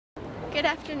Good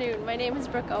afternoon. My name is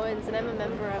Brooke Owens and I'm a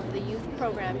member of the youth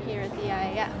program here at the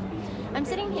IAF. I'm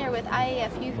sitting here with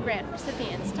IAF Youth Grant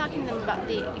recipients talking to them about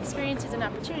the experiences and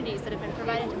opportunities that have been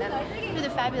provided to them through the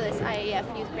fabulous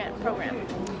IAF Youth Grant program.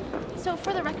 So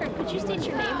for the record, could you state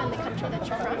your name and the country that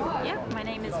you're from? Yeah, my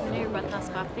name is Minoo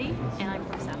Rathnasabapathy and I'm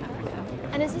from South Africa.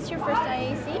 And is this your first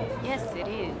IAC? Yes, it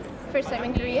is. First time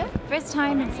in Korea? First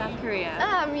time in South Korea.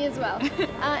 Ah, me as well.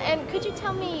 And could you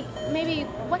tell me, maybe,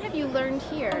 what have you learned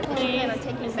here that you plan on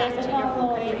taking back to your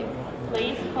home country?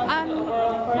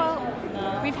 Well,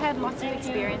 we've had lots of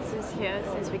experiences here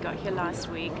since we got here last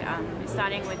week,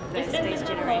 starting with the Space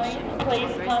Generation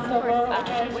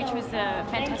Congress, which was a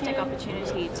fantastic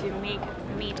opportunity to meet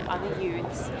other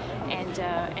youths and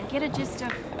get a gist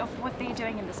of what they're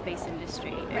doing in the space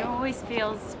industry. It always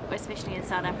feels, especially in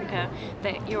South Africa,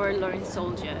 that you're a lone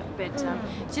soldier, but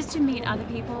just to meet other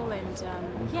people and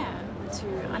to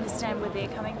understand where they're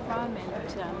coming from and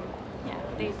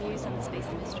their views on the space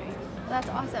industry. That's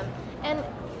awesome. And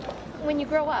when you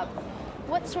grow up,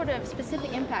 what sort of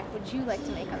specific impact would you like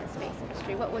to make on the space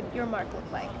industry? What would your mark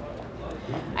look like?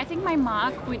 I think my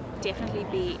mark would definitely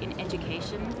be in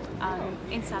education.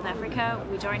 In South Africa,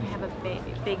 we don't have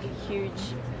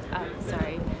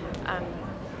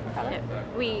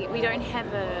we don't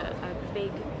have a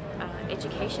big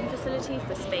education facility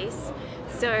for space.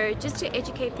 So just to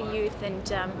educate the youth and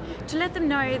to let them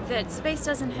know that space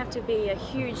doesn't have to be a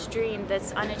huge dream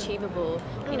that's unachievable.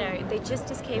 You know, they're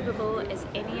just as capable as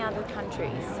any other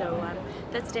country. So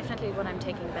that's definitely what I'm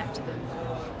taking back to them.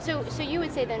 So you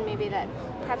would say then maybe that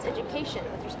perhaps education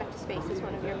with respect to space is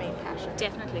one of your main passions?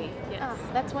 Definitely, yes. Ah,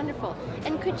 that's wonderful.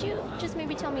 And could you just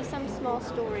maybe tell me some small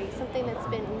story, something that's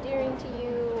been endearing to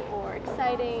you or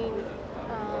exciting,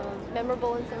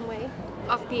 memorable in some way?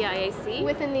 Of the IAC?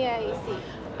 Within the IAC.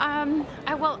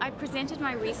 I presented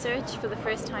my research for the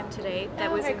first time today.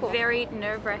 That was very cool. A very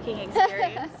nerve-wracking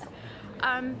experience.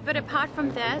 But apart from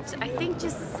that, I think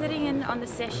just sitting in on the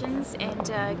sessions and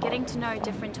getting to know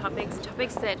different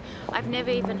topics that I've never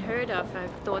even heard of.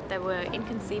 I've thought they were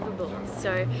inconceivable.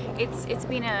 So it's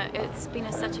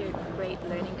been such a great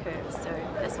learning curve. So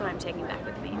that's what I'm taking back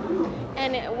with me.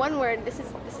 And one word. This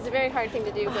is a very hard thing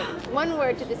to do, but one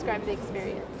word to describe the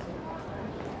experience.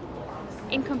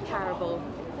 Incomparable.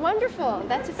 Wonderful.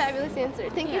 That's a fabulous answer.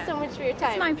 Thank you so much for your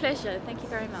time. It's my pleasure. Thank you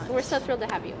very much. We're so thrilled to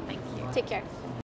have you. Thank you. Take care.